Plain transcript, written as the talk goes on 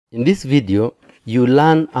In this video, you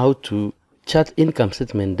learn how to chart income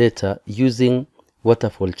statement data using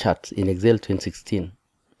waterfall charts in Excel 2016.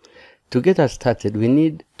 To get us started, we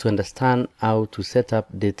need to understand how to set up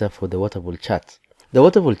data for the waterfall chart. The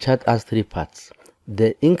waterfall chart has three parts: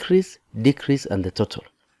 the increase, decrease, and the total.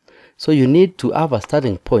 So you need to have a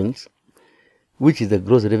starting point, which is the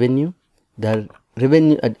gross revenue, the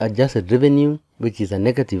revenue adjusted revenue, which is a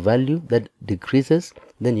negative value that decreases.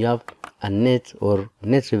 Then you have a net or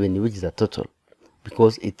net revenue, which is a total,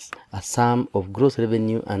 because it's a sum of gross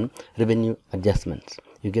revenue and revenue adjustments.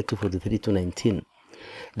 You get 243, 219.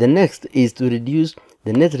 The next is to reduce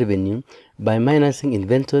the net revenue by minusing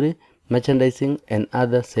inventory, merchandising, and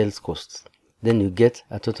other sales costs. Then you get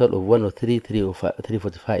a total of 103,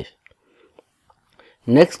 345.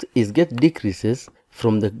 Next is get decreases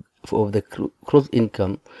from the gross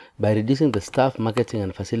income by reducing the staff, marketing,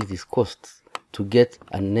 and facilities costs to get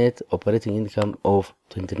a net operating income of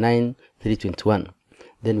 29, 321.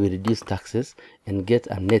 Then we reduce taxes and get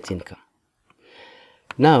a net income.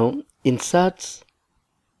 Now insert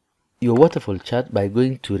your waterfall chart by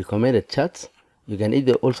going to recommended charts. You can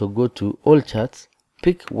either also go to all charts,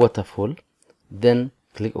 pick waterfall, then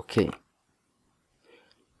click OK.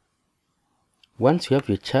 Once you have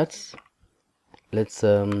your charts, let's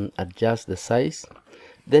adjust the size.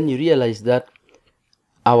 Then you realize that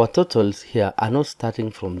our totals here are not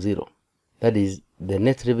starting from zero. That is the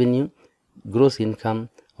net revenue, gross income,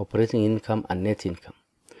 operating income, and net income.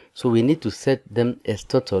 So we need to set them as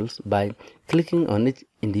totals by clicking on it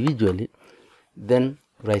individually, then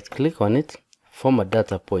right click on it, format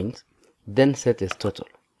data point, then set as total.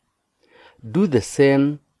 Do the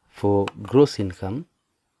same for gross income,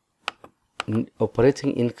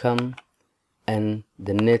 operating income, and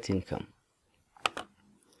the net income,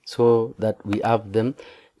 so that we have them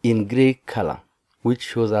in gray color, which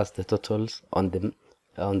shows us the totals on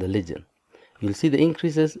the legend. You'll see the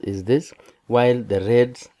increases is this, while the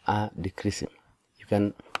reds are decreasing. You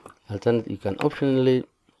can optionally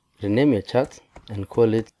rename your chart and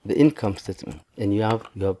call it the income statement, and you have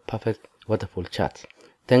your perfect waterfall chart.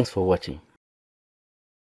 Thanks for watching.